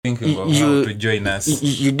thinking of how to join us.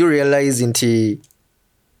 You do realize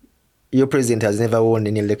your president has never won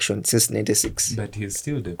any election since 96. But he's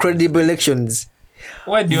still the credible president. Elections.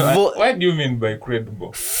 What do you mean by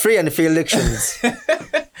credible? Free and fair elections.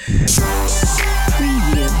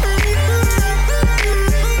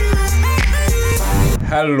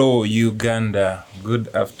 Hello, Uganda. Good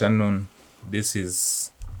afternoon. This is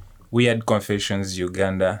Weird Confessions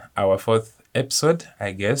Uganda, our 4th episode,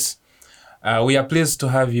 I guess. We are pleased to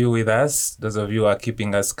have you with us. Those of you who are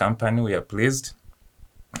keeping us company, we are pleased.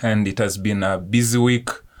 And it has been a busy week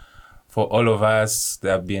for all of us.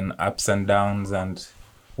 There have been ups and downs, and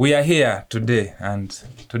we are here today. And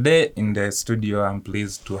today in the studio, I'm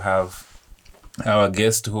pleased to have our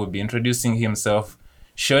guest who will be introducing himself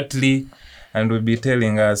shortly and will be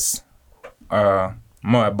telling us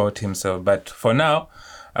more about himself. But for now,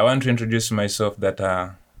 I want to introduce myself that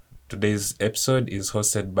today's episode is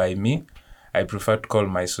hosted by me. I prefer to call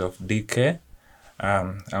myself DK.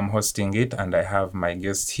 I'm hosting it, and I have my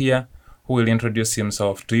guest here who will introduce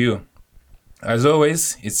himself to you. As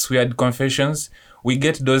always, it's Weird Confessions. We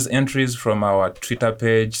get those entries from our Twitter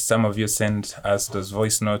page. Some of you send us those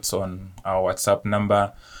voice notes on our WhatsApp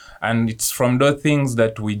number. And it's from those things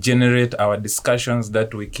that we generate our discussions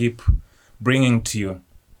that we keep bringing to you.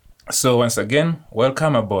 So once again,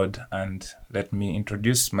 welcome aboard, and let me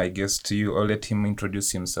introduce my guest to you, or let him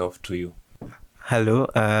introduce himself to you. Hello,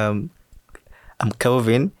 I'm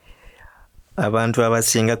Kelvin. Abantu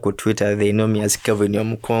abasinga ku Twitter, they know me as Kelvin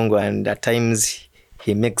Omukongo, and at times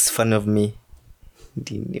he makes fun of me.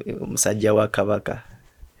 Musajja wa Kabaka.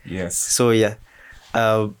 Yes. So yeah,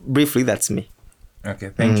 briefly, that's me. Okay,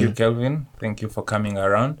 thank you, Kelvin. Thank you for coming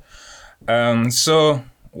around. So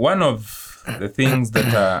one of the things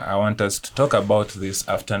that I want us to talk about this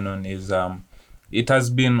afternoon is it has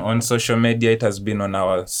been on social media, it has been on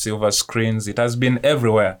our silver screens, it has been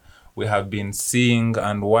everywhere. We have been seeing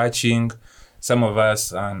and watching. Some of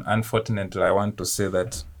us, and unfortunately, I want to say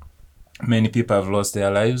that many people have lost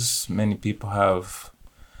their lives. Many people have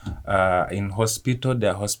in hospital, they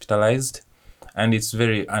are hospitalized. And it's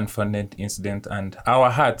very unfortunate incident. And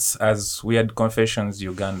our hearts, as Weird Confessions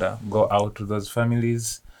Uganda, go out to those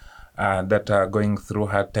families that are going through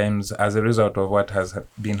hard times as a result of what has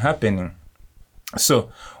been happening.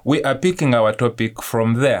 So we are picking our topic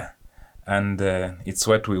from there. And it's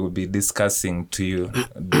what we will be discussing to you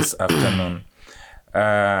this afternoon.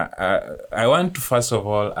 I want to first of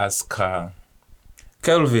all ask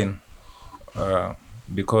Kelvin,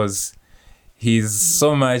 because he's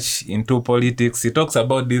so much into politics. He talks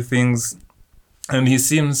about these things, and he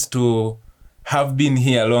seems to have been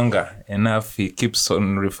here longer enough. He keeps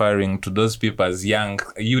on referring to those people as young,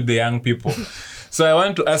 the young people. So I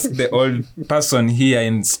want to ask the old person here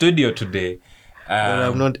in studio today.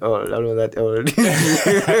 I'm not old. I'm not that old.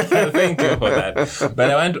 Thank you for that.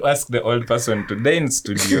 But I want to ask the old person today in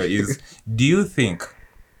studio is, do you think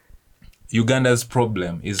Uganda's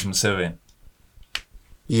problem is Museveni?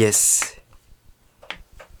 Yes.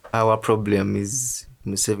 Our problem is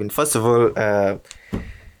Museveni. First of all,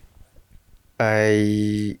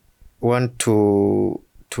 I want to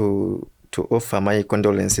offer my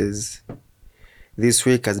condolences. This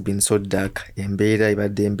week has been so dark. Yes.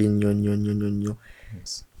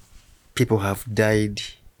 People have died.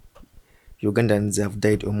 Ugandans have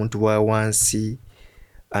died. Omuntu wa wansi,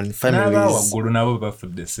 and families.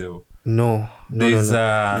 No. This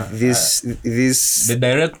the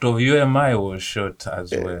director of UMI was shot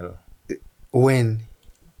as well. When?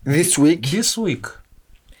 This week? This week.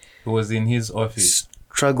 He was in his office.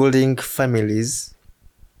 Struggling families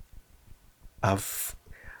have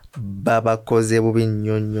people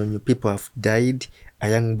have died. A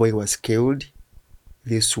young boy was killed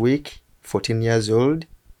this week, 14 years old.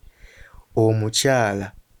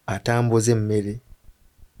 Omukyala atambuza emmere,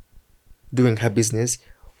 doing her business,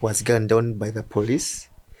 was gunned down by the police.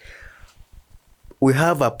 We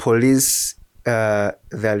have a police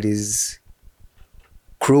that is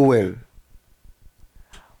cruel,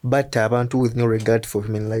 but abantu with no regard for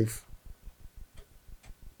human life.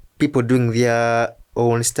 People doing their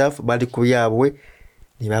own stuff, bali kuyabwe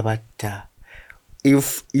nibabatta.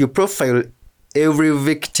 If you profile every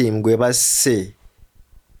victim, gwe say,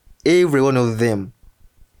 every one of them,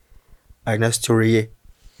 aina story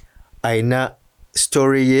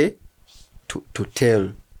to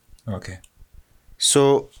tell. Okay.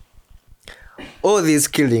 So all these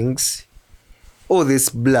killings, all this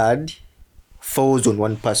blood falls on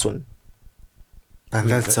one person, and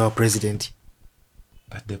that's our president.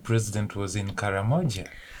 But the president was in Karamoja.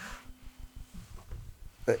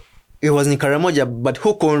 It was in Karamoja, but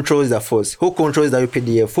who controls the force? Who controls the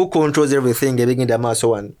UPDF? Who controls everything? And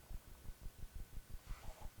so on.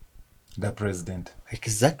 The president.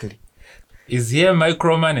 Exactly. Is he a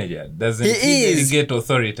micromanager? Doesn't he delegate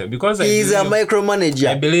authority? Because he's a micromanager.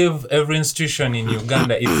 I believe every institution in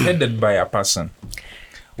Uganda is headed by a person.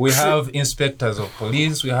 We have inspectors of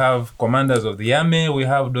police, we have commanders of the army, we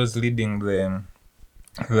have those leading the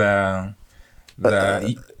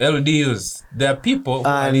LDUs. There are people who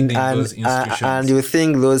are leading those institutions. And you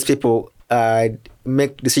think those people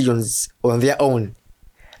make decisions on their own?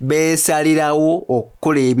 Besalirawo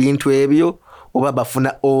okukola ebintu ebyo oba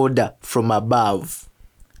bafuna order from above.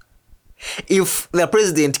 If the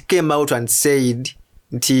president came out and said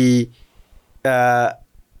nti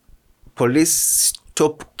police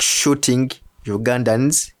stop shooting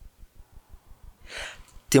Ugandans,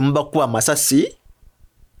 tembakuwa masasi,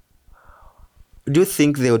 do you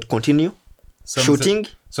think they would continue shooting?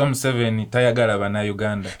 Some seven tayagala bana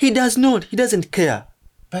Uganda. He does not. He doesn't care.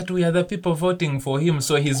 But we are the people voting for him,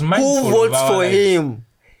 so he's mindful. Who votes for him?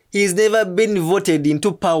 He's never been voted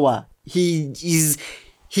into power. He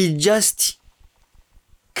just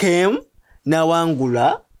came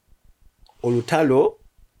Nawangula Olutalo.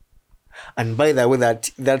 And by the way,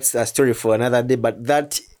 that's a story for another day, but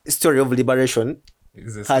that story of liberation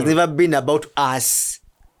has never been about us.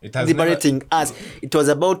 It has liberating us. It was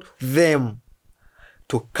about them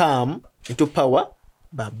to come into power.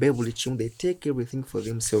 But they take everything for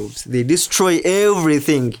themselves. They destroy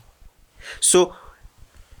everything. So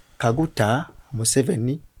Kaguta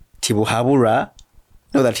Museveni, Tibuhaburwa,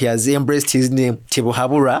 now that he has embraced his name,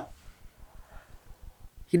 Tibuhaburwa,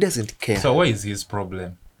 he doesn't care. So what is his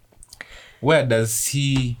problem? Where does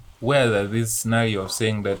this scenario of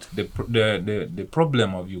saying that the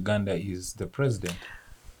problem of Uganda is the president?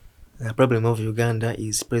 The problem of Uganda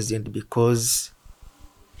is president because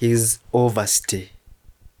his overstay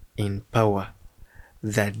in power,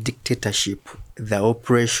 the dictatorship, the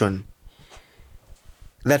oppression,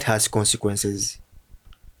 that has consequences.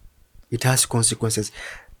 It has consequences.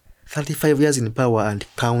 35 years in power and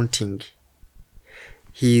counting.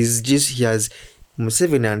 He has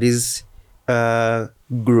Museveni and his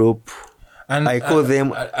group. And I call them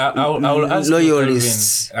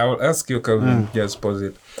loyalists. I will ask you, Calvin, just pause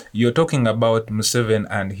it. You're talking about Museveni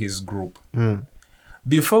and his group.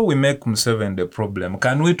 Before we make Museveni the problem,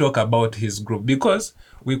 can we talk about his group? Because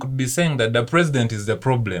we could be saying that the president is the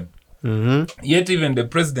problem. Yet even the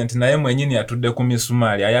president naye mwenyini atudde ku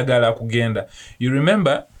misumali ayagala kugenda. You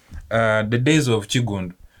remember the days of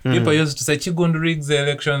Chigundu. People used to say Chigundu rigs the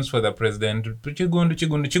elections for the president.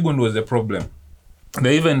 Chigundu was the problem.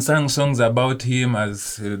 They even sang songs about him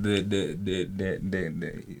as I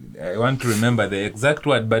want to remember the exact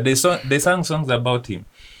word, but they sang songs about him.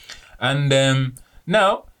 And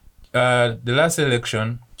now, the last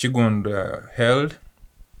election, Chigundu held,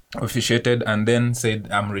 officiated, and then said,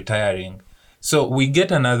 I'm retiring. So we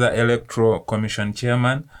get another electoral commission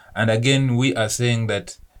chairman, and again we are saying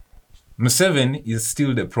that Museveni is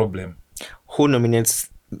still the problem. Who nominates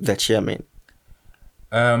the chairman?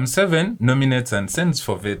 Museveni nominates and sends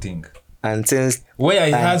for vetting. And sends where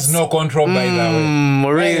he has no control, by the way.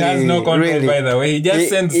 Really, he has no control, by the way. He just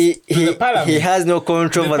sends to the parliament. He has no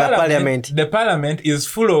control over the parliament. The parliament is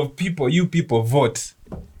full of people. You people vote.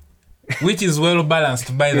 Which is well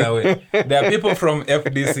balanced, by the way. There are people from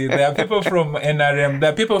FDC, there are people from NRM,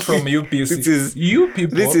 there are people from UPC. You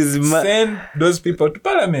people send those people to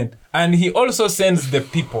parliament. And he also sends the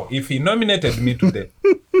people. If he nominated me today,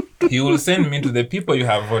 he will send me to the people you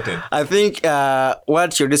have voted. I think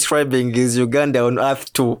what you're describing is Uganda on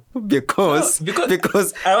earth too. Because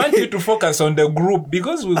I want you to focus on the group,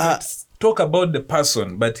 because we will talk about the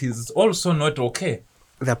person, but he's also not okay.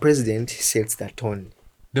 The president sets the tone.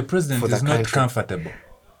 The president is not comfortable.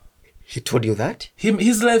 He told you that?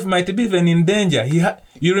 His life might be even in danger.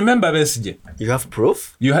 You remember Besigye? You have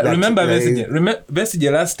proof? Remember Besigye? Besigye,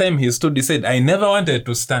 last time he stood, he said, I never wanted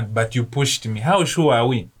to stand, but you pushed me. How sure are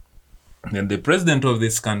we? Then the president of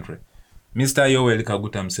this country, Mr. Yoweri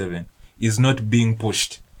Kaguta Museveni, is not being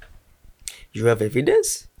pushed. You have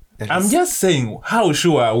evidence? I'm just saying, how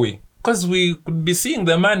sure are we? Because we could be seeing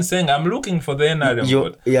the man saying, I'm looking for the NRM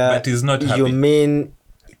vote, but he's not happy. You mean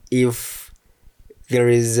if there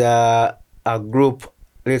is a group,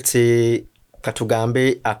 let's say,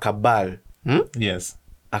 Katugambe, a cabal. Yes.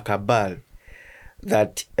 A cabal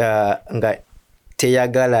that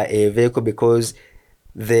teyagala a vehicle because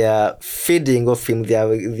they are feeding off him, they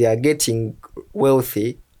are getting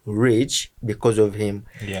wealthy, rich because of him.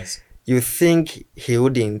 Yes. You think he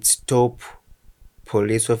wouldn't stop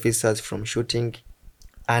police officers from shooting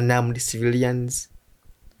unarmed civilians?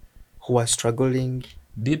 who are struggling?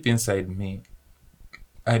 Deep inside me,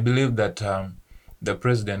 I believe that the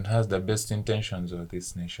president has the best intentions of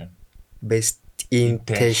this nation. Best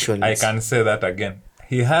intentions. I can say that again.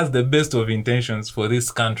 He has the best of intentions for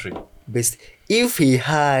this country. Best. If he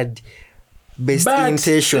had best But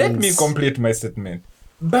intentions. let me complete my statement.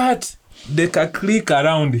 But the clique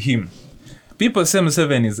around him, people say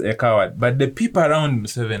Museveni is a coward, but the people around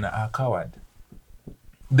Museveni are coward.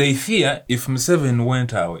 They fear if Museveni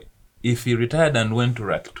went away, if he retired and went to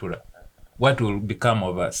Rwakitura, what will become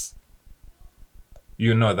of us?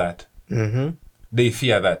 You know that. Mm-hmm. They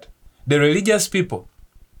fear that. The religious people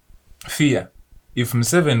fear if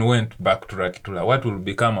Museveni went back to Rwakitura, what will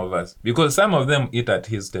become of us? Because some of them eat at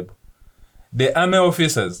his table. The army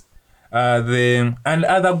officers, and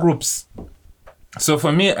other groups. So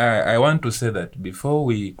for me, I want to say that before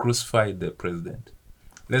we crucify the president,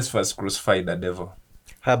 let's first crucify the devil.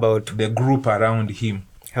 How about the group around him?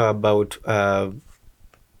 How about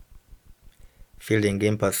feeling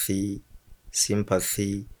empathy,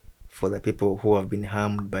 sympathy for the people who have been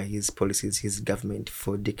harmed by his policies, his government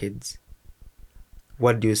for decades?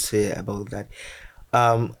 What do you say about that?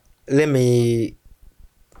 Let me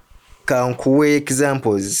count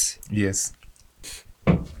examples. Yes.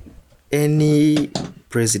 Any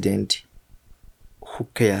president who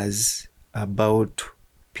cares about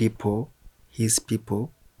people, his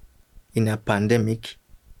people, in a pandemic,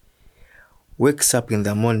 wakes up in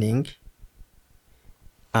the morning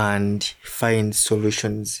and finds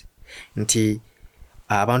solutions. Nti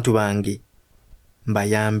abantu bange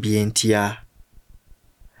mbayambye ntya.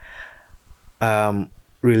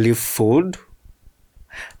 Relief food.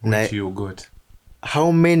 What you got?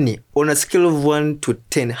 How many, on a scale of 1 to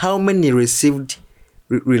 10, how many received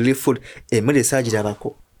relief food? Emmere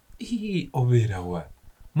saagirabako. Oberawa.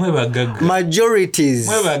 Mwebagaga. Majorities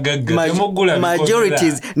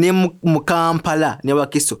ne mu Kampala ne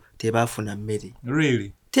Wakiso tebafuna mmere.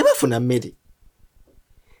 Really? Tebafuna mmere.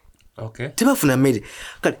 Okay. Tebafuna mmere.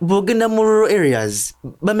 Kati bogenda mu rural areas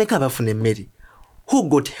bameka abafuna emmere. Who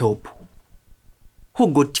got help? Who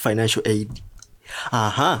got financial aid?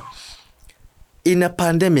 In a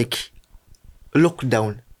pandemic,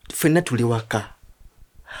 lockdown, fena tuli waka.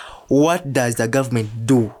 What does the government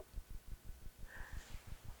do?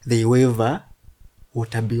 They waiver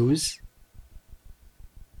water bills,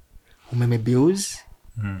 umeme bills.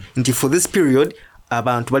 Nti for this period,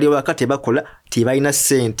 abantu bali waka tebakola, tebalina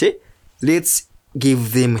sente, let's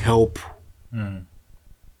give them help.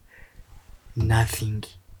 Nothing.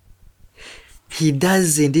 He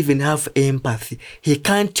doesn't even have empathy. He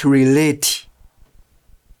can't relate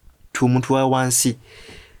to muntu wa wansi.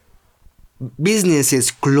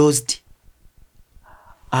 Businesses closed.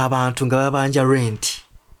 Abantu nga babanja rent.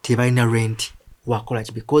 Tebalina rent.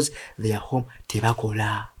 Wakola because they are home.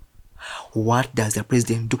 Tebakola. What does the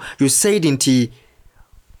president do? You said nti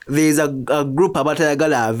there's a group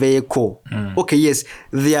abatayagala vehicle. Okay, yes,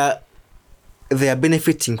 they are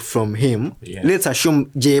benefiting from him. Yeah. Let's assume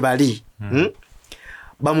Jebali.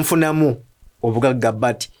 Bamufunamu obugagga,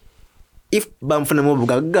 but if bamufunamu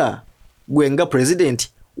obugagga, gwenga president,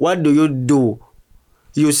 what do?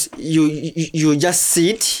 You just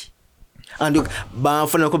sit and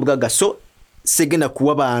bamufuna ko obugagga, so segenda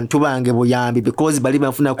kuwa bantu bange buyambi because bali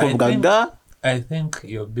bamufuna ko obugagga. I think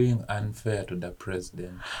you're being unfair to the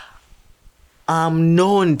president. I'm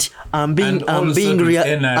not. I'm being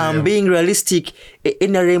realistic.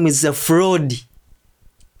 NRM is a fraud.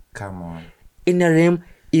 Come on. NRM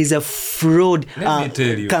is a fraud. Let me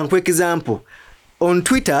tell you. Can quick example. On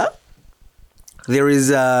Twitter, there is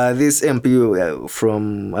this MP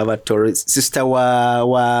from Avatar, sister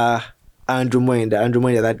wa Andrew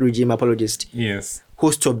Mwenda, that regime apologist. Yes.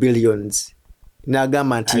 Who stole billions.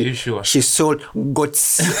 Nagamanti. Are you sure? She sold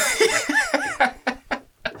goats.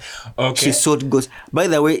 Okay. She sold goats. By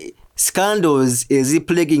the way, scandals is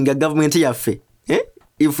plaguing a government yafe.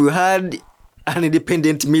 If we had an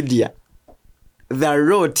independent media that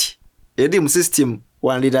wrote a system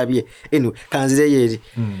one leader bie anyway kanzire yeri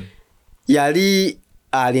yali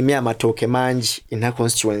alimya amatoke manji in her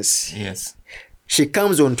constituency. Yes. She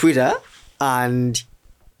comes on Twitter and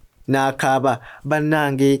nakaba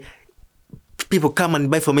banange, people come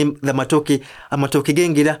and buy from him the amatoke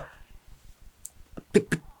gengira.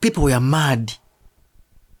 People were mad.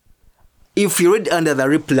 If you read under the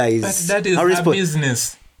replies, but that is her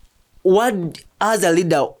business. What, as a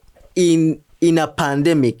leader in a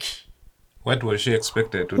pandemic, what was she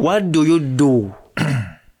expected to do? What do you do?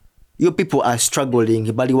 Your people are struggling.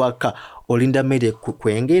 Baliwaka olinda mede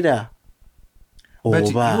kukwengera. But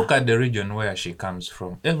look at the region where she comes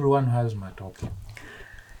from. Everyone has matoke.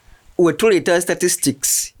 We told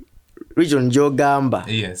statistics region gy'ogamba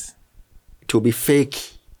Yes. to be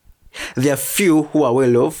fake. There are few who are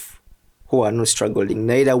well off, who are not struggling.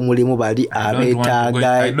 Naira mulimu bali I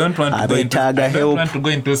don't want to go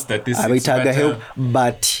into statistics.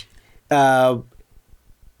 But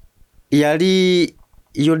yali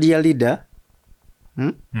your dear leader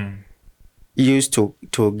used to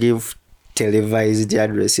give televised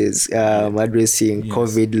addresses, addressing Yes.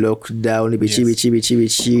 COVID lockdown,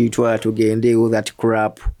 bichi twala tugende, all that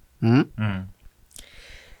crap.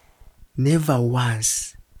 Never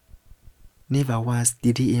once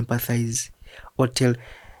did he empathize or tell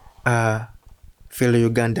fellow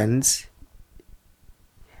Ugandans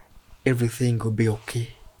everything will be okay.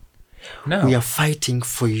 No. We are fighting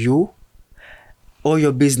for you. All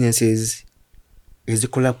your businesses is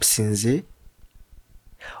collapsing.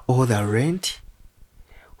 All the rent,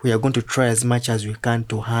 we are going to try as much as we can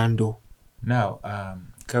to handle. Now,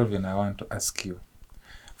 Kelvin, I want to ask you.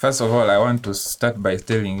 First of all, I want to start by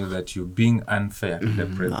telling you that you're being unfair to the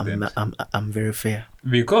president. I'm very fair.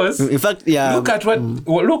 Because, in fact, yeah. Look at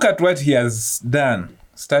what he has done,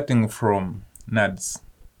 starting from NADS.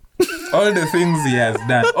 All the things he has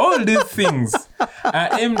done, all these things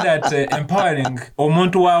are aimed at empowering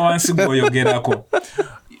omuntu wa wansi gwoyogerako.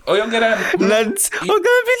 I'm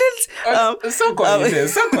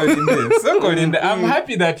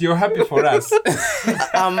happy that you're happy for us.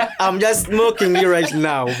 I'm just mocking you right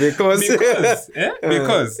now because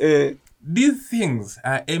these things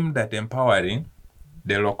are aimed at empowering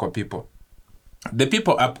the local people, the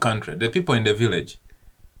people up country, the people in the village.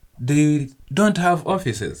 They don't have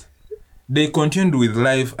offices. They continued with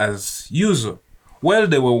life as usual. While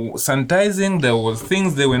they were sanitizing, there was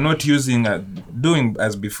things they were not doing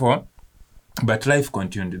as before, but life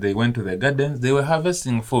continued. They went to the gardens, they were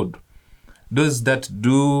harvesting food. Those that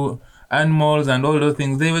do animals and all those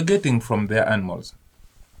things, they were getting from their animals.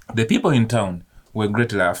 The people in town were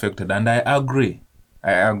greatly affected, and I agree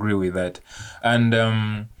with that. And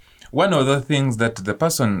one of the things that the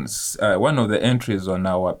persons, one of the entries on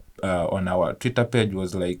our Twitter page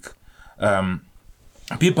was like,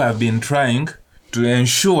 people have been trying to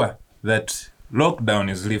ensure that lockdown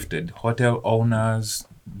is lifted, hotel owners,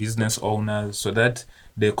 business owners, so that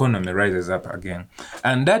the economy rises up again.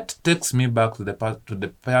 And that takes me back to the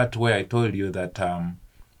part where I told you that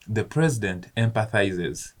the president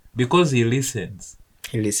empathizes because he listens.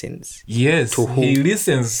 He listens. Yes, to who? He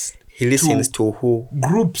listens. He listens to who?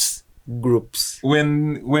 Groups.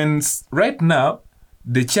 When right now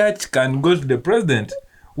the church can go to the president,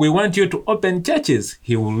 we want you to open churches,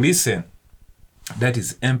 he will listen. That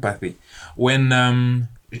is empathy. When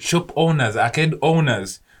shop owners, arcade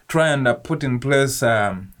owners try and put in place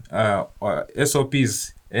SOPs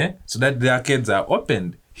so that the arcades are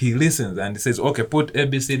opened, he listens and he says, okay, put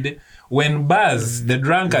ABCD. When bars, the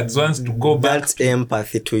drunkards wants to go back. That's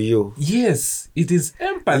empathy to you. Yes, it is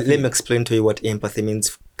empathy. Let me explain to you what empathy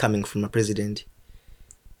means coming from a president.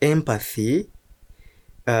 Empathy,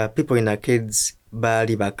 people in arcades,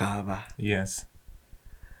 bali bakava. Yes.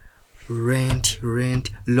 Rent,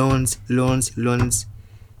 loans.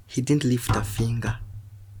 He didn't lift a finger.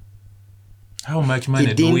 How much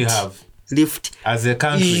money do we have as a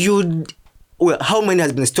country? How money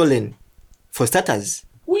has been stolen? For starters,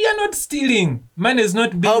 we are not stealing. Money is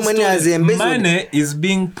not being stolen. Has money is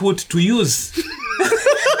being put to use.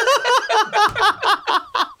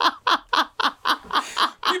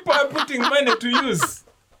 People are putting money to use.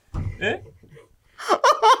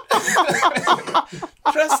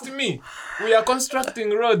 Trust me, we are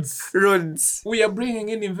constructing roads. We are bringing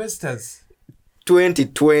in investors.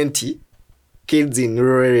 2020, kids in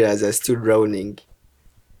rural areas are still drowning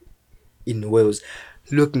in wells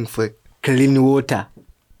looking for clean water.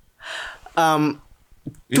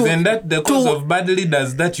 Isn't that the cause of bad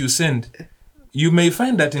leaders that you send? You may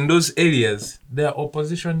find that in those areas there are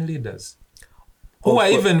opposition leaders who are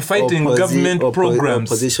even fighting government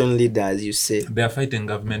programs. Opposition leaders, you say? They are fighting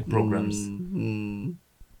government programs.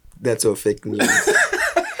 That's all fake news.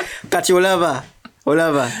 Kati olava.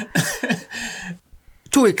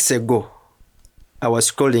 2 weeks ago, I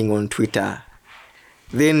was scrolling on Twitter.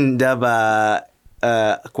 Then daba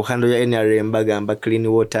kuhando ya NRM bagamba clean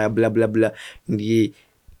water, blah blah blah. In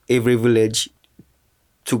every village,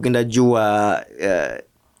 tugenda jua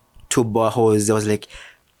 2 boreholes. I was like,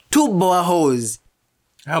 2 boreholes.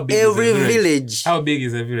 How big every is a village? Village. How big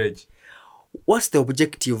is a village? What's the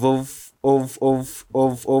objective of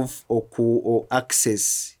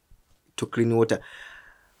access to clean water?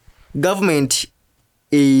 Government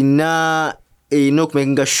ina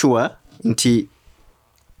kumakinga sure nti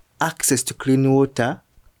access to clean water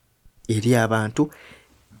eri abantu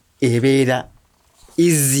ebeera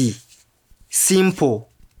easy simple.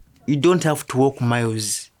 You don't have to walk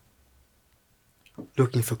miles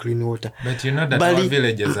looking for clean water. But you know that Bali- our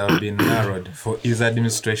villages have been narrowed for his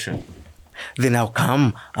administration. Then how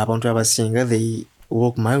come abantu abasinga they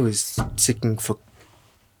walk miles seeking for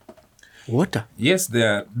water? Yes,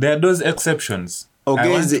 there are those exceptions.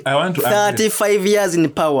 Okay, I want to ask this. 35 years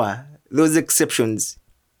in power, those exceptions.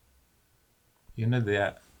 You know,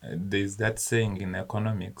 there's that saying in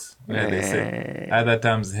economics where they say other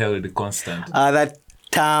terms held constant. Other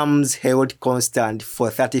terms held constant for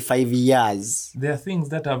 35 years. There are things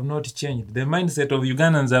that have not changed. The mindset of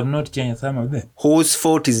Ugandans have not changed, some of them. Whose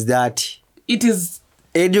fault is that? It is...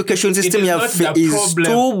 Education system is not the is problem.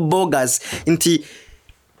 too bogus.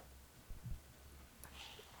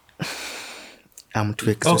 I'm too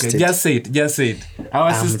exhausted. Okay, just say it.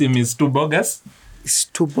 Our system is too bogus. It's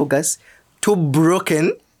too bogus, too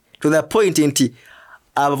broken, to the point nti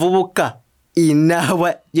abavubuka in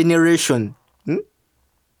our generation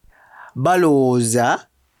balowooza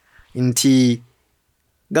nti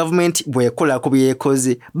government bwekolako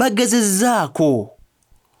byekoze bagezezzaako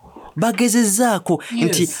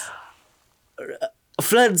nti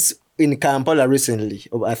floods in Kampala recently,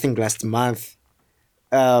 I think last month,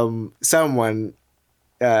 someone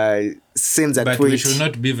sends a But tweet. we should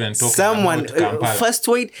not be even talking Someone about Kampala. first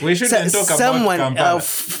tweet. We shouldn't talk about Kampala.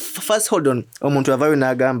 First hold on. Omuntu avayo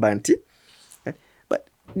n'agamba nti but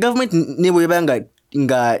government ne bweba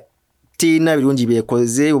nga tina birungi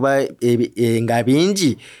byekoze oba nga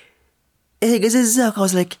bingi egezezzaako. I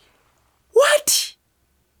was like, what?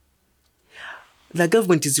 The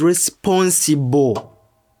government is responsible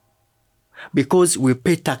because we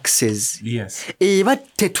pay taxes. Yes. Eba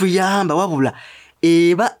tetuyamba wabula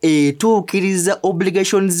eba etuukiriza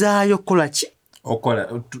obligation zaayo kola ki?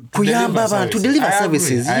 Kuyamba abantu, deliver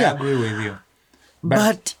services. I agree with you.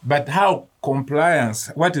 But how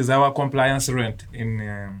compliance? What is our compliance rate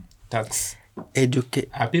in tax?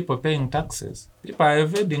 Are people paying taxes? People are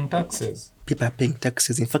evading taxes. People are paying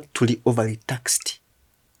taxes. In fact, totally overly taxed.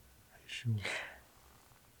 Sure.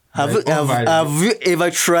 Have you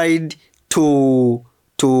ever tried to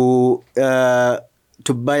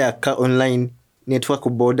buy a car online, network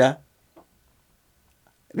border?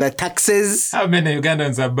 The taxes. How many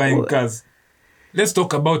Ugandans are buying cars? Let's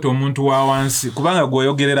talk about omuntu wa wansi. Kubanga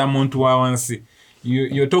gwoyogerera muntu wa wansi.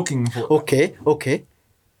 You're talking for... Okay.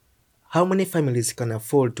 How many families can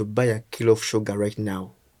afford to buy a kilo of sugar right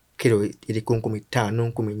now? Kilo iliko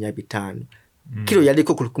 15, 15. Kilo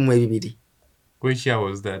yaliko 12. Which year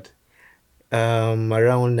was that?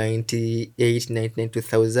 Around 98, 99,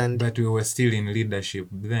 2000. But we were still in leadership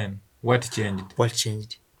then. What changed? What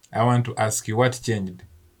changed? I want to ask you, what changed?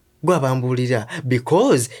 Go abambulira.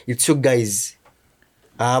 Because it's you guys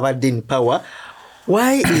abadde in power.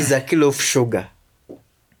 Why is a kilo of sugar?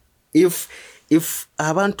 If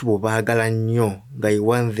abantu bo baagala nnyo, you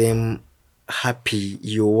want them happy,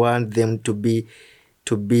 you want them to be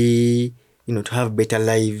to have better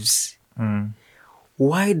lives.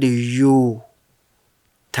 Why do you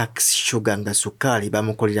tax sugar nga sukali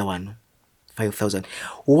bamukolera wano 5,000?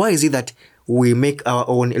 Why is it that we make our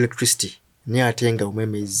own electricity? Nyatenga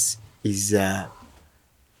umeme is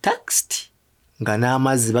taxed. Nga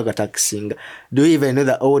n'amazzi bagataxinga. Do you even know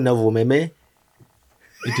the owner of umeme?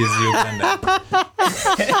 It is Uganda.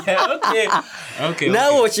 Okay.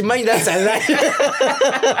 Now what you mind, that's a lie.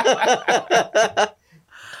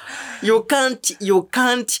 You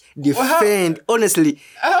can't defend, honestly.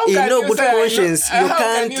 In no good conscience, you can't. How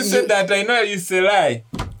can you say that? I know it's a lie.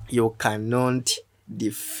 You cannot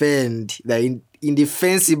defend the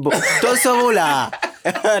indefensible. Tosobola.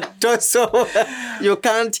 You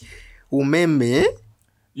can't. Umeme.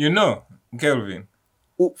 You know, Kelvin.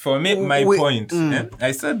 For me, my point,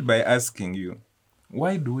 I started by asking you,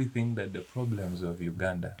 why do we think that the problems of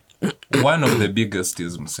Uganda, one of the biggest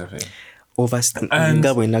is Museveni? Overstaying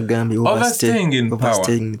in power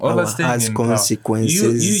has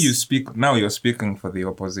consequences. You speak now. You're speaking for the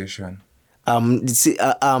opposition. I'm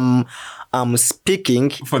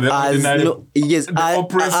speaking for the ordinary, as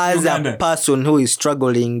a person who is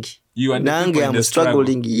struggling. You are Nange, I'm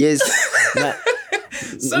struggling. Yes.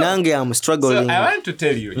 Nange, I'm struggling. So I want to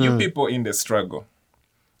tell you, you people in the struggle,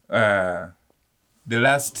 the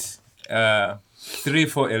last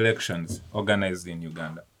 3-4 elections organized in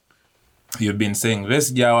Uganda, you've been saying,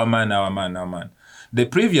 Besigye, our man. The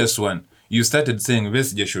previous one, you started saying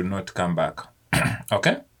Besigye should not come back.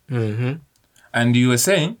 Okay? Mm-hmm. And you were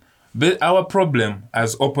saying, our problem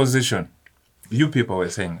as opposition, you people were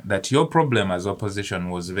saying that your problem as opposition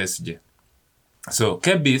was Besigye. So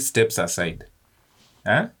Kebbi steps aside.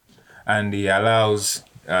 And he allows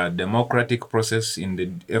democratic process in the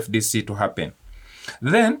FDC to happen.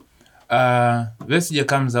 Then Besigye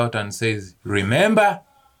comes out and says, remember,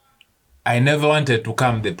 I never wanted to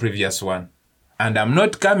come the previous one. And I'm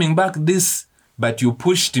not coming back this, but you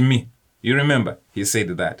pushed me. You remember? He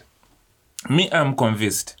said that. Me, I'm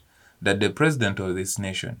convinced that the president of this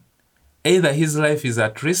nation, either his life is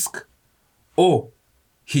at risk or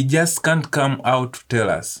he just can't come out to tell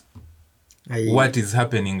us what is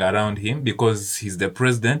happening around him because he's the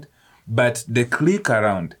president. But the clique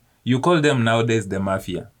around, you call them nowadays the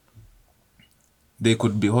mafia. They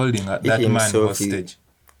could be holding that man hostage.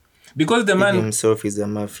 Because the man himself is a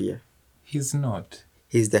mafia. He's not.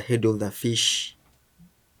 He's the head of the fish.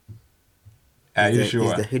 Are you sure?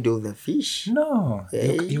 He's the head of the fish. No,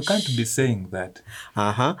 you can't be saying that.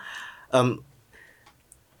 I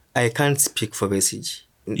can't speak for Besigye.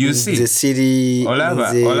 You see, the city.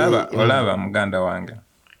 Olava muganda wange.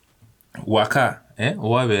 Waka,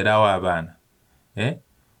 wabeerawo abaana.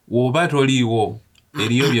 Woba toliiwo,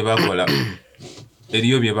 eriyo bye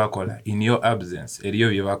bakola. In your absence, eriyo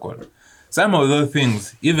bye bakola. Some of those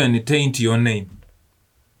things even taint your name.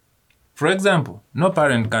 For example, no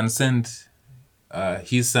parent can send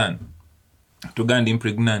his son to go and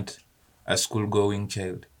impregnate a school-going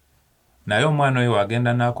child. Naye omwana oyo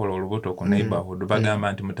wagenda n'akola olubuto ku neighborhood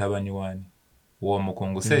bagamba nti mutabani waani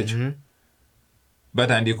w'omukungu sekyo.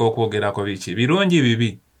 Batandika okwogerako biki birungi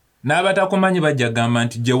bibi. N'abatakumanyi bajja gamba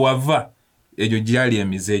nti gye wava egyo gyali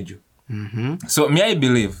emizejo. So may I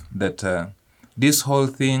believe that this whole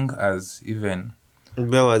thing has even...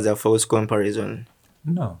 There was a false comparison.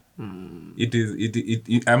 No. It is.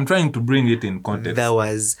 I'm trying to bring it in context. That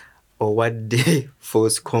was what day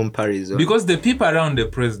false comparison. Because the people around the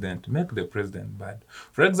president make the president bad.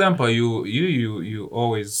 For example, you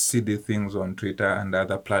always see the things on Twitter and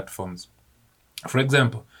other platforms. For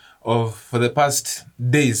example, for the past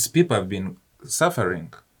days, people have been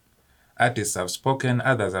suffering. Artists have spoken,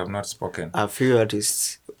 others have not spoken. A few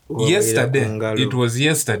artists. It was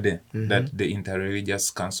yesterday that the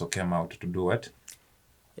Interreligious Council came out to do what?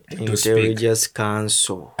 Interreligious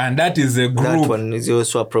Council. And that is a group. That one is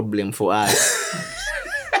also a problem for us.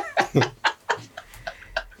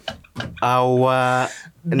 Our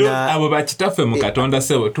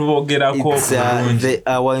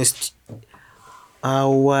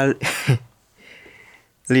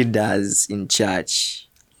leaders in church.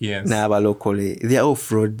 Yes. Locally, they are all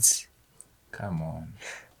frauds. Come on.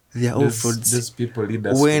 They are all frauds. These people lead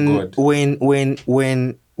us to God.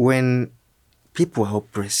 When people are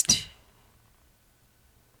oppressed,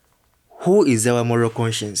 who is our moral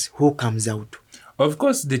conscience? Who comes out? Of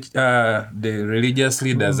course, the religious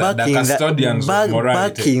leaders are the custodians of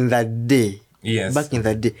morality. Back in that day, yes. Back in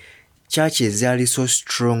that day, churches are so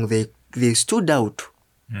strong. They stood out.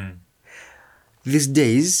 These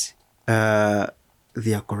days,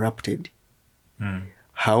 they are corrupted.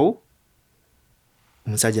 How?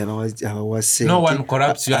 Was saying, no one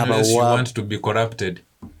corrupts you unless you want to be corrupted.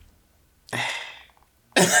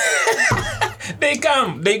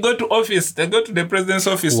 They go to office, they go to the president's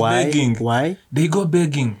office. Begging. Why? They go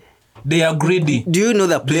begging. They are greedy. Do you know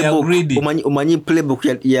the playbook? Umanyi playbook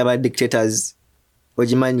ya dictators.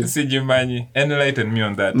 Ojimanyi. Sijimanyi. Enlighten me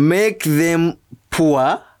on that. Make them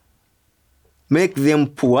poor.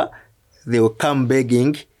 They will come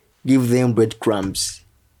begging. Give them breadcrumbs.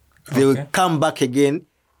 They will come back again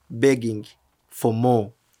begging for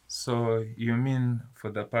more. So you mean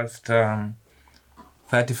for the past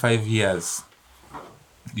 35 years,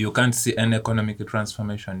 you can't see any economic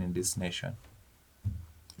transformation in this nation?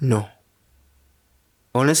 No.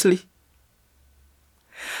 Honestly,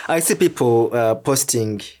 I see people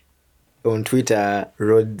posting on Twitter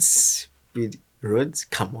roads.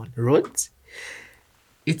 Come on, roads.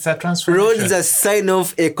 It's a transformation. Roads are a sign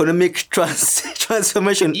of economic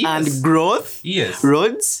transformation and growth. Yes.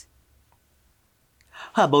 Roads.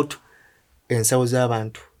 How about ensawo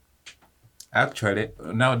z'abantu? Actually,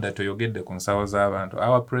 now that you get the ensawo z'abantu,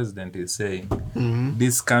 our president is saying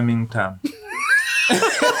this coming term.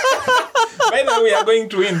 By the way, we are going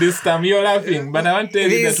to win this term. You're laughing, but I want to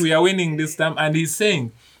tell you that we are winning this term. And he's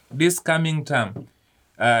saying this coming term.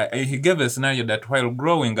 He gave a scenario that while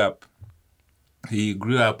growing up, he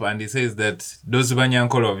grew up and he says that those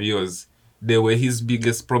banyankolo of yours, they were his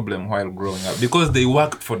biggest problem while growing up because they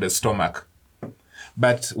worked for the stomach.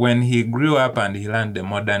 But when he grew up and he learned the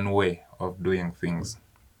modern way of doing things,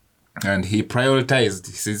 and he prioritized,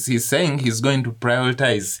 he's saying he's going to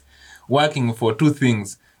prioritize working for two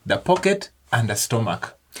things, the pocket and the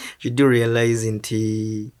stomach. You do realize it's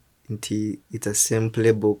a same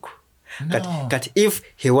playbook. No. That if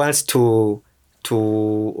he wants to to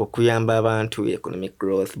okuyamba abantu economic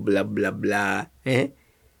growth blah blah blah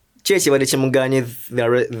kye kibadde kimuganye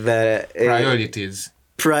the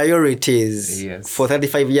priorities Yes. for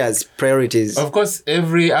 35 years priorities. Of course,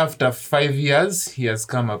 after 5 years, he has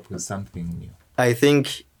come up with something new. I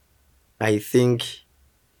think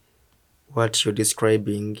what you're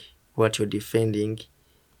describing, what you're defending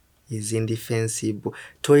is indefensible.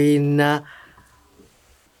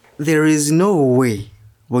 There is no way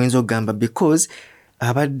boyinza ogamba because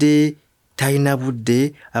abadde talina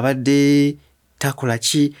budde, abadde takola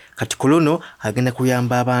ki, kati kolono agenda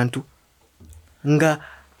kuyamba abantu nga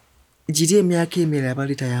giri emyaka emirala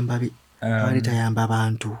abadde tayamba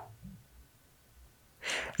abantu.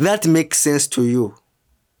 That makes sense to you?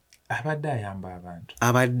 Abadde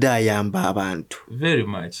ayamba abantu. Very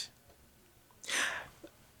much.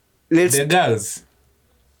 The girls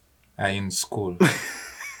are in school.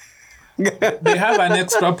 They have an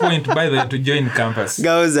extra point, by the way, to join campus.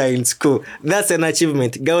 Girls are in school. That's an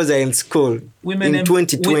achievement. Girls are in school in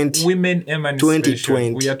 2020. Women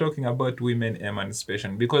emancipation. We are talking about women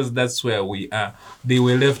emancipation because that's where we are. They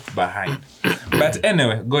were left behind. But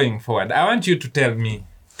anyway, going forward, I want you to tell me,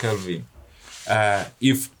 Kelvin,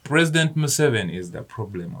 if President Museveni is the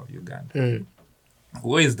problem of Uganda,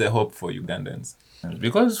 where is the hope for Ugandans?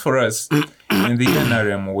 Because for us, in the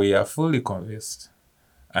NRM, we are fully convinced.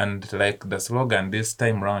 And like the slogan this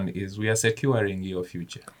time round is, we are securing your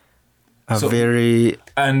future. What is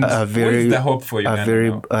the hope for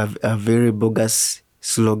Uganda a very bogus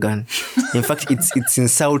slogan. In fact, it's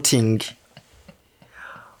insulting.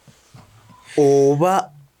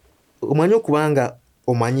 Oba omanyi okubanga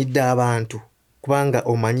omanyidde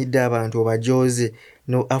abantu obajoze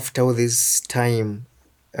after all this time,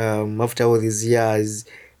 after all these years,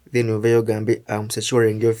 then ovayo gambe I'm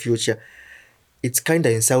securing your future. It's kind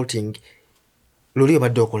of insulting. Luli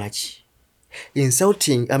obadde okola ki?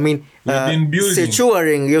 Insulting, I mean,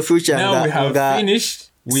 securing your future. Now we have finished.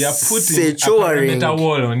 We are putting a perimeter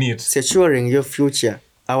wall on it. Securing your future,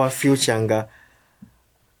 our future nga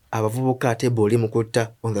abavubuka ate boli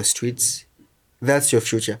mukutta on the streets. That's your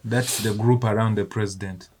future. That's the group around the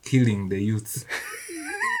president, killing the youth.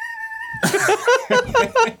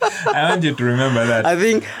 I want you to remember that. I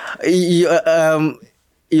think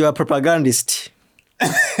you're a propagandist.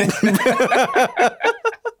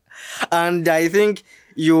 And I think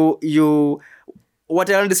you what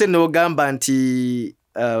I understand no gamba anti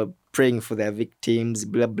praying for their victims,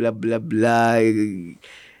 blah blah blah blah.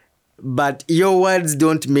 But your words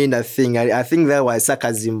don't mean a thing. I think that was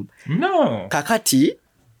sarcasm. No. Kakati,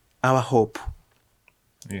 our hope.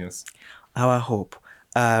 Yes. Our hope.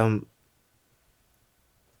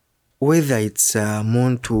 Whether it's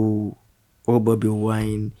Montu or Bobby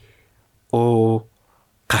Wine or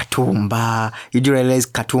Katumba. You do realize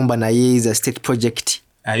Katumba Naye is a state project.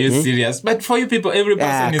 Are you serious? But for you people, every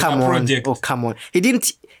person is a project. Oh, come on. He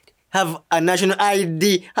didn't have a national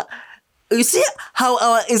ID. You see how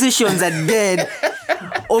our institutions are dead.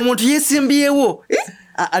 Omuntu yesimbiyewo.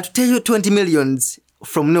 I'll tell you 20 millions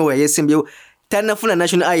from nowhere yesimbiyewo. Tanafuna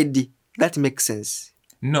national ID. That makes sense.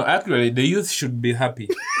 No, actually, the youth should be happy.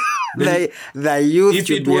 The youth if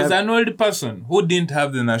it was an old person who didn't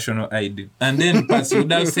have the national ID, and then you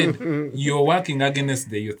would have said you're working against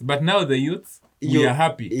the youth. But now the youth, we are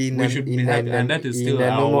happy. We should be happy, and that is still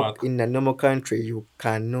our work. In a normal country, you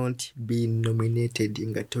cannot be nominated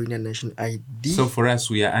in a national ID. So for us,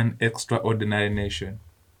 we are an extraordinary nation,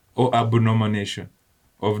 or abnormal nation.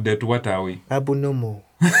 Of that, what are we? Abnormal.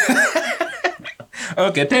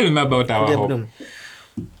 Okay, tell me about our hope.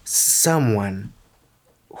 Someone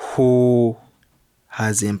who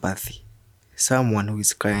has empathy, someone who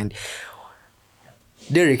is kind.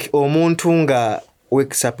 Derek, omuntu nga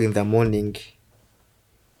wakes up in the morning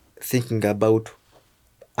thinking about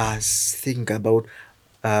us, thinking about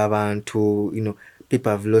abantu,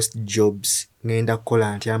 people have lost jobs, ngenda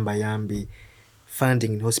kukola nti yambi,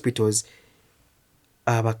 funding in hospitals,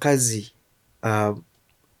 abakazi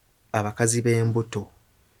b'embuto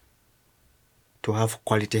to have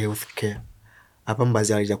quality health care.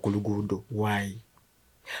 Abambazalira ku luguudo. Why?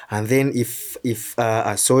 And then if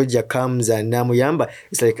a soldier comes and namuyamba,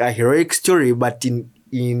 it's like a heroic story, but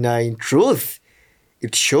in truth,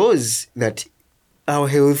 it shows that our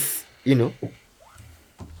health,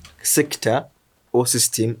 sector or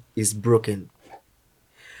system is broken.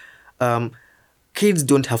 Kids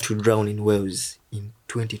don't have to drown in wells in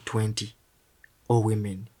 2020, or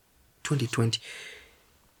women. 2020.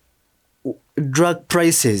 Drug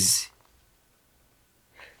prices.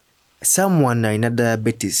 Someone in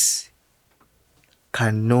diabetes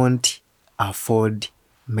cannot afford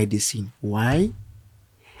medicine. Why?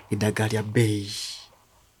 eddagala lya bbeeyi.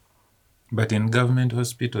 But in government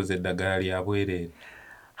hospitals, eddagala lya bwereere.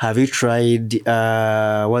 Have you tried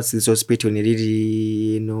what's this hospital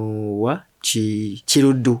niliri no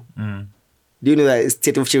Kiruddu? Do you know the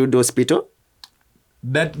state of Kiruddu hospital?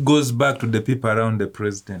 That goes back to the people around the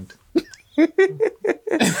president.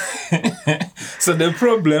 So the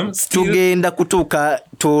problem still... Tugenda kutuuka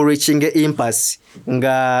to reaching impasse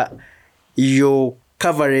nga you're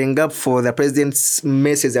covering up for the president's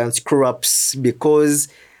messes and screw-ups because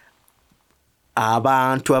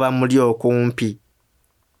abantu abamuli okumpi.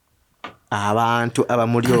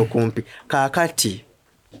 Kakati,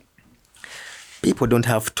 people don't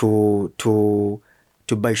have to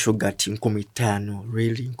buy sugar at 15,000.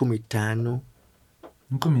 Really? 15,000?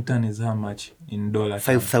 15,000 is how much in dollars?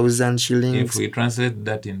 5,000 shillings. If we translate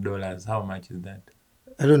that in dollars, how much is that?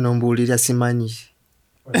 I don't know, mbulira simanyi.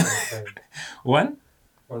 $1.5.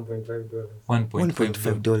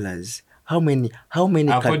 $1.5. How many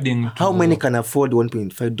can afford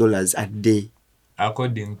 $1.5 a day?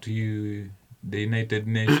 According to the United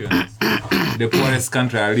Nations, the poorest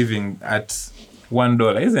country are living at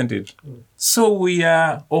 $1, isn't it? So we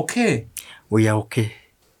are okay. We are okay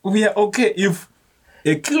if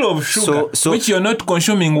a kilo of sugar, which you're not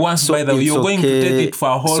consuming once, by the way, you're going to take it for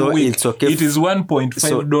a whole week. It's okay. It is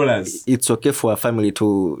 $1.5. It's okay for a family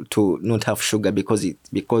to not have sugar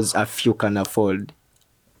because a few can afford.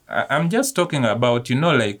 I'm just talking about,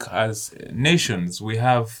 like as nations, we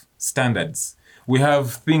have standards. We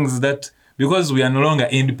have things that, because we are no longer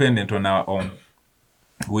independent on our own,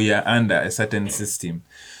 we are under a certain system.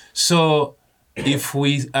 So if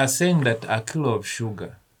we are saying that a kilo of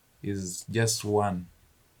sugar is just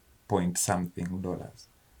 $1.something,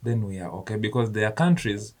 then we are okay, because there are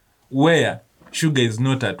countries where sugar is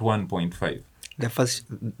not at 1.5. The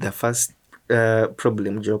first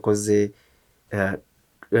problem gyokoze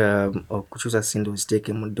okukyusa sente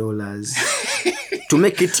oziteeke mu dollars to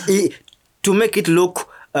make it look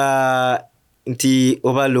nti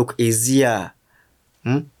oba look easier.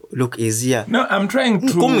 Look easier. No, I'm trying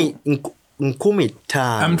to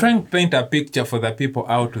paint a picture for the people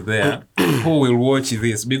out there who will watch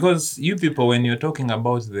this, because you people, when you're talking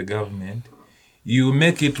about the government, you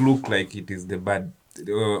make it look like it is the bad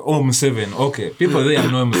Museveni. Okay, people there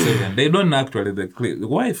know Museveni. They don't actually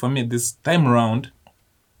why for me this time around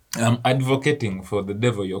I'm advocating for the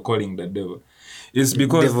devil you're calling the devil. It's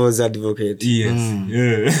because devil's advocate. Yes.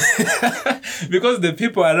 Yeah. Because the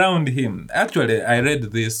people around him, actually I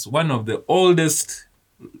read this, one of the oldest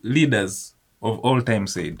leaders of all time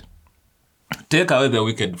said, take away the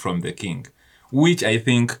wicked from the king, which I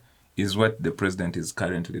think is what the president is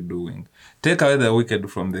currently doing. Take away the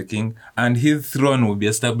wicked from the king and his throne will be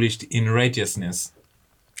established in righteousness.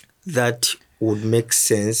 That would make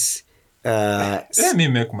sense. Let me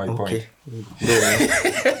make my point.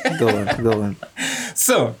 Go on.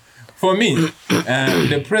 So, for me,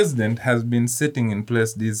 the president has been setting in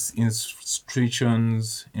place these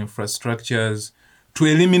institutions, infrastructures to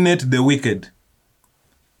eliminate the wicked.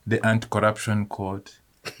 The Anti-Corruption Court,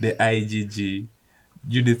 the IGG,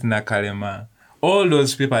 Judith Nakalema, all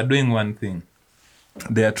those people are doing one thing.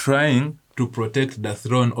 They are trying to protect the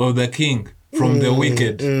throne of the king from the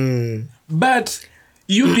wicked. But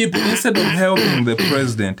you people, instead of helping the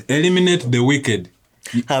president eliminate the wicked.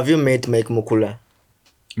 Have you met Mike Mukula?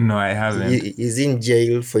 No, I haven't. He's in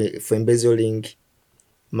jail for embezzling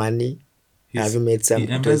money. Have you met some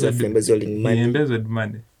because of embezzling money? He embezzled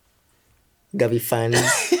money. Gavi funds.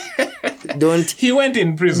 He went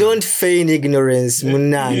in prison. Don't feign ignorance,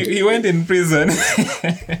 Munand. He went in prison.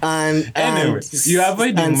 Anyway, you're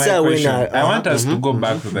avoiding my question. I want us to go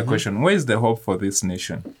back to the question. Where is the hope for this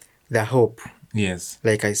nation? The hope. Yes.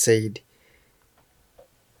 Like I said,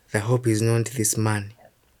 the hope is not this man.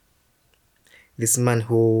 This man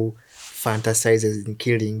who fantasizes in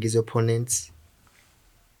killing his opponents,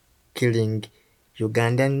 killing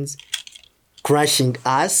Ugandans, crushing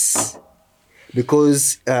us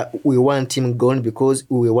because we want him gone, because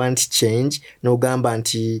we want change. No gamba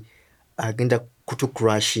nti agenda kutu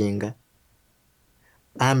crushing.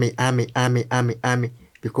 Army,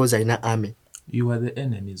 because I know army. You are the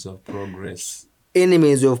enemies of progress.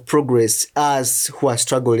 Enemies of progress, us who are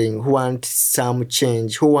struggling, who want some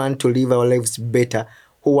change, who want to live our lives better,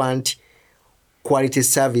 who want quality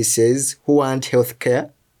services, who want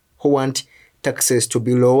healthcare, who want taxes to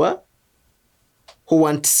be lower, who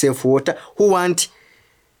want safe water, who want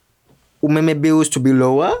umeme bills to be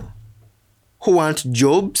lower, who want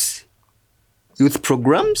jobs, youth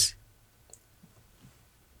programs.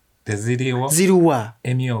 Ziriwa.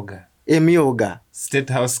 Emioga. State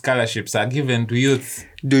House scholarships are given to youth.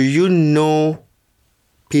 Do you know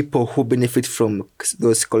people who benefit from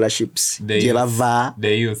those scholarships. The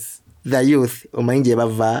youth. The youth.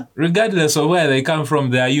 Regardless of where they come from,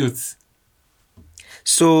 they are youth.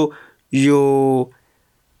 So you're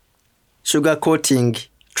sugarcoating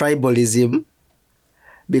tribalism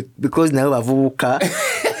because now bavuka.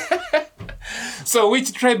 So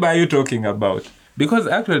which tribe are you talking about? Because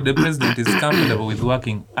actually the president is comfortable with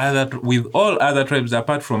working with all other tribes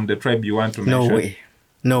apart from the tribe you want to mention.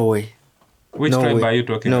 No way. Which tribe are you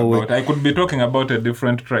talking about? I could be talking about a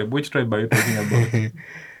different tribe. Which tribe are you talking about?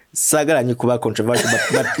 Sagala Nikuba controversial,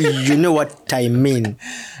 but you know what I mean.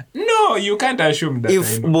 No, you can't assume that.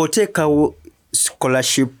 If Boteka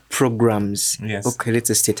scholarship programs, yes. Okay, let's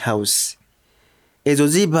say State House, ezo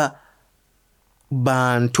ziba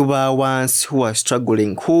bantu ba once who are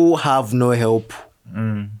struggling, who have no help.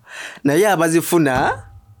 Na ya abazifuna,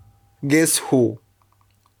 guess who?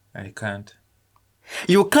 I can't.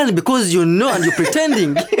 You can't because you know and you're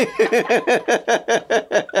pretending.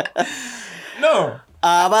 No.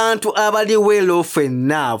 Abantu abali well off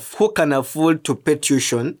enough who can afford to pay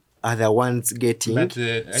tuition are the ones getting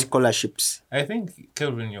scholarships. I think,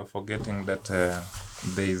 Kelvin, you're forgetting that there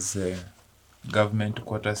is a government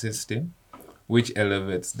quota system which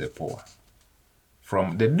elevates the poor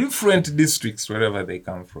from the different districts wherever they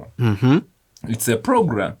come from. Mm-hmm. It's a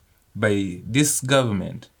program by this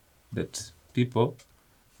government that people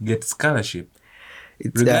get scholarship.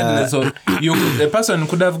 Regardless of a person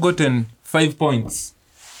could have gotten 5 points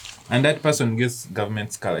and that person gets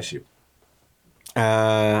government scholarship.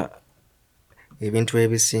 Eventually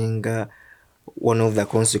we're seeing one of the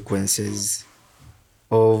consequences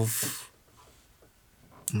of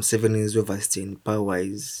Museveni's overstaying power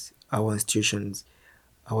is our institutions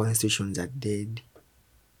are dead.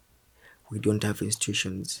 We don't have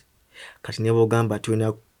institutions. Kati ne bogamba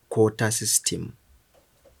tulina quota system.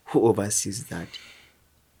 Who oversees that?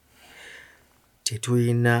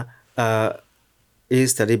 Tetulina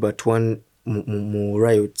yesterday but one mu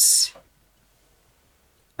riots.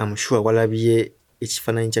 I'm sure walabye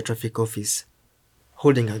ekifaananyi kya traffic office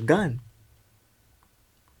holding a gun.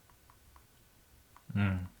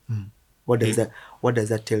 What does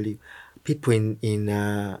that tell you? People in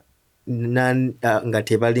nga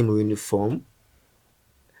tebali mu uniform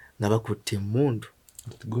nga bakutte emmundu.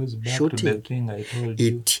 It goes back shooting. To the thing I told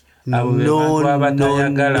you. No.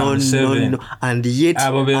 And yet they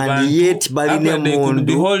could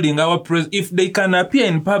be holding our if they can appear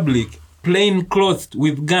in public plain clothed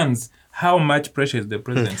with guns, how much pressure is the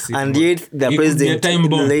president seeing? And yet the president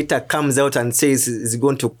later comes out and says he's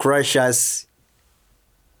going to crush us.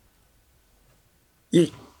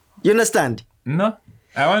 You understand? No,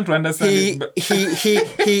 I want to understand.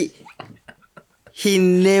 He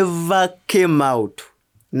never came out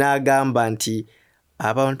n'agamba nti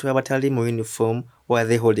abantu abatali mu uniform, were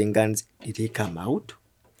they holding guns? Did he come out?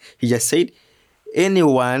 He just said,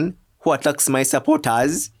 anyone who attacks my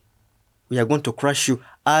supporters, we are going to crush you,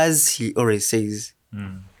 as he always says.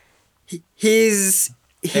 His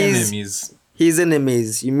enemies. His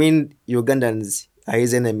enemies. You mean Ugandans are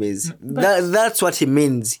his enemies? That's what he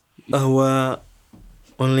means. Our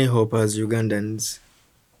only hope as Ugandans,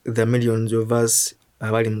 the millions of us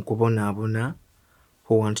abali mu kubonaabona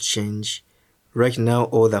who want change. Right now,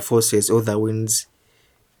 all the forces, all the winds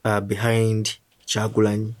are behind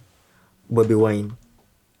Kyagulanyi, Bobi Wine.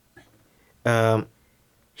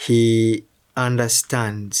 He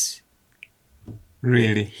understands.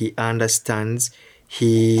 Really? He understands.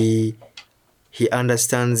 He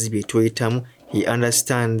understands bituyitamu. He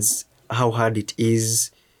understands how hard it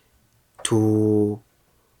is to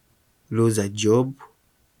lose a job.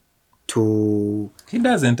 He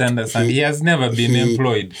doesn't understand. He has never been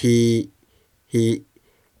employed.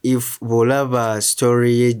 If bolaba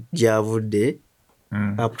story javudde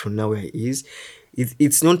up to now where he is,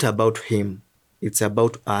 it's not about him. It's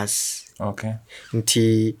about us. Okay.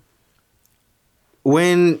 Nti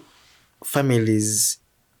when families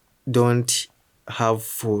don't have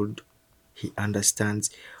food, he understands.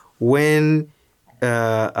 When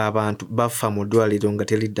abantu bafa mu ddwaliro nga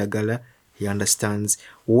teri ddagala, he understands.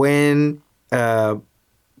 When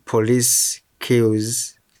police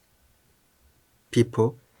kills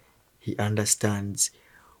people, he understands.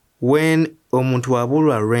 When omuntu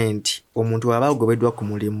abulwa rent, omuntu aba agobeddwa ku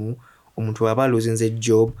mulimu, omuntu aba losing a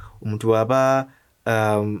job, omuntu aba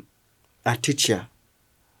a teacher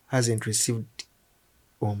hasn't received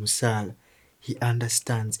omusaala, he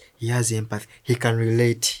understands. He has empathy. He can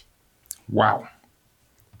relate. Wow.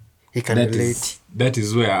 He can relate. That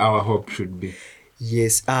is where our hope should be.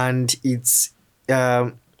 Yes, and it's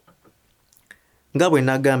nga bwe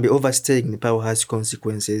nagambye, overstaying the power has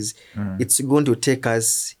consequences. It's going to take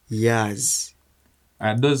us years.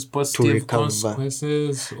 Are those positive recover.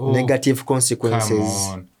 consequences or Negative consequences.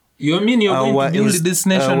 Come on. You mean you're going to build this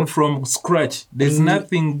nation from scratch? There's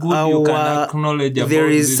nothing good you can acknowledge about There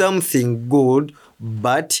is this. something good,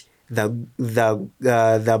 but the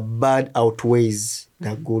bad outweighs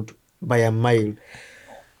the good by a mile.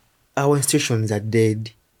 Our institutions are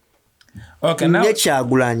dead. Okay, now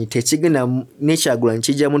Nekyagulanyi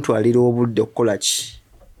kijja mutwalira obudde okukola ki?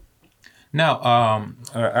 Now,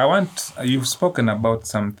 I want, you've spoken about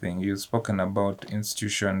something, you've spoken about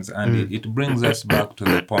institutions, and it brings us back to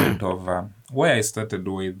the point of where I started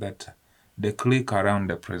with, that the clique around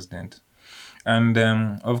the president. And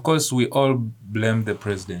of course, we all blame the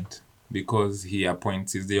president because he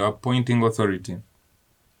appoints, he's the appointing authority.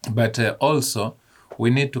 But also, we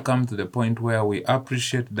need to come to the point where we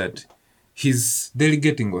appreciate that he's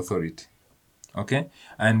delegating authority. Okay,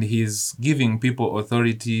 and he's giving people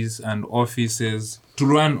authorities and offices to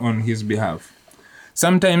run on his behalf.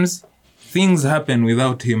 Sometimes things happen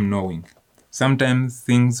without him knowing. Sometimes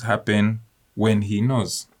things happen when he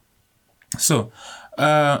knows. So,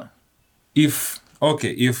 if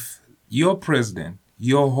your president,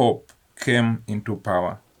 your hope came into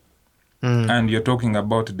power, and you're talking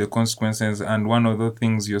about the consequences, and one of the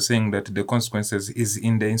things you're saying that the consequences is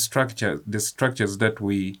in the structures that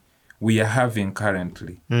we are having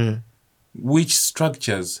currently. Which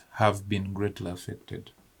structures have been greatly affected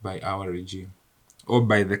by our regime or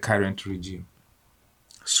by the current regime?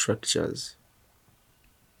 Structures.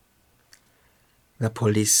 The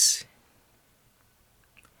police,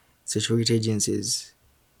 security agencies,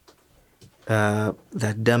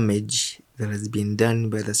 the damage that has been done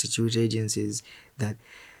by the security agencies, that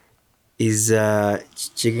is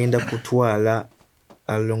kigenda kutwala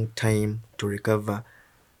a long time to recover.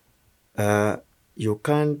 You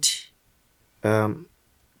can't 2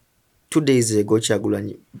 days ago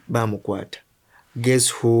Kyagulanyi bamukwata. Guess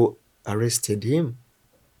who arrested him?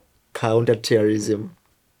 Counter-terrorism.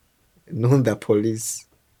 Not the police.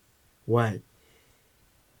 Why?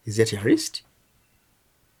 Is that terrorist?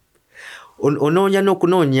 Onoonya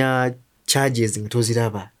n'okunoonya charges nga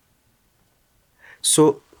toziraba.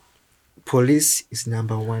 So police is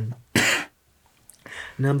number one.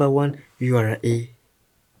 Number one, URA.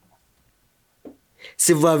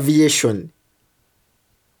 Civil aviation.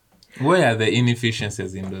 Where are the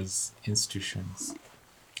inefficiencies in those institutions?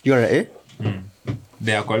 URA?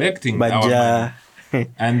 They are collecting our money.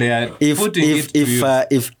 And they are putting it to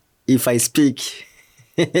use. If I speak,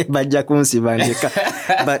 bajja kunsibandika.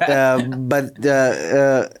 But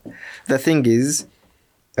the thing is,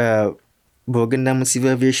 bw'ogenda mu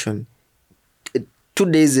civil aviation, 2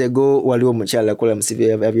 days ago waliwo omukyala akola mu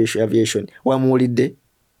civil aviation. Wamuwulidde?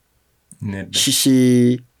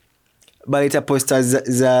 Shishi baleta posters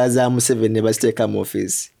za Museveni ne baziteeka mu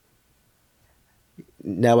office.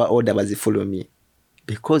 N'aba order bazifollow me.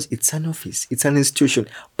 Because it's an office, it's an institution,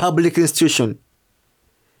 public institution.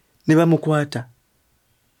 Ne bamukwata.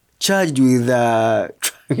 Charged with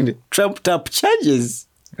trumped up charges.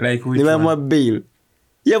 Like which ne bamuwa one? bail.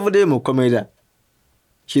 Yavuddeyo mu komera.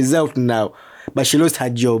 She's out now, but she lost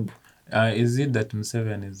her job. Is it that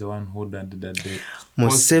Museveni is the one who did that?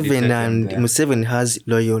 Museveni has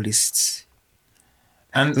loyalists.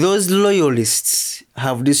 And Those loyalists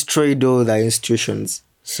have destroyed all the institutions.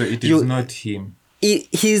 so it is not him.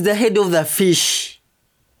 He's the head of the fish.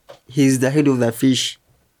 He's the head of the fish.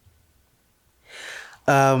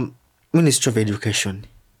 Ministry of Education.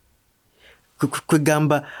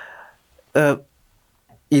 Kwegamba,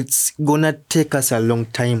 it's gonna take us a long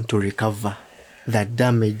time to recover the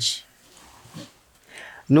damage.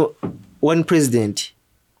 No, one president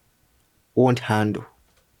won't handle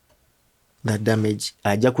the damage.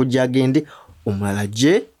 Ajja kujja agende omulala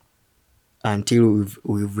je until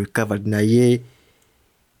we've recovered. Naye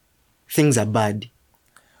things are bad.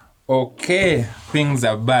 Okay, things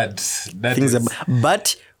are bad.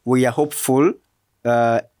 But we are hopeful.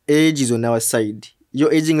 Age is on our side.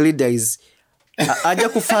 Your aging leader is ajja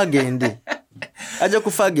kufa agende.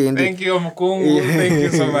 Thank you, Mkungu. Thank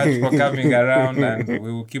you so much for coming around, and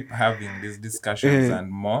we will keep having these discussions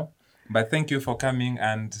and more. But thank you for coming,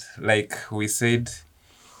 and like we said,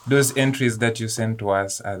 those entries that you send to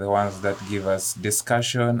us are the ones that give us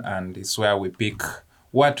discussion, and it's where we pick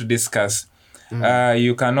what to discuss.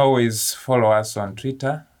 You can always follow us on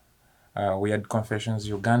Twitter, Weird Confessions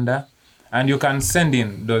Uganda, and you can send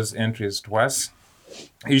in those entries to us.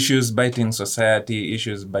 Issues biting society,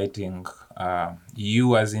 issues biting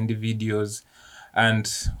you as individuals,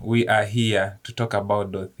 and we are here to talk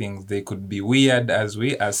about those things. They could be weird, as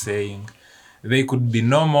we are saying. They could be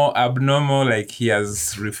normal, abnormal, like he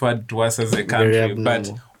has referred to us as a country.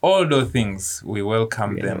 But all those things, we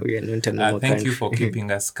welcome them. We are not a normal thank you country. for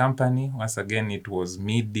keeping us company. Once again, it was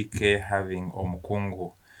me, DK, having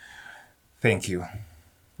Omukungu. Thank you.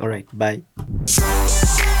 All right, bye.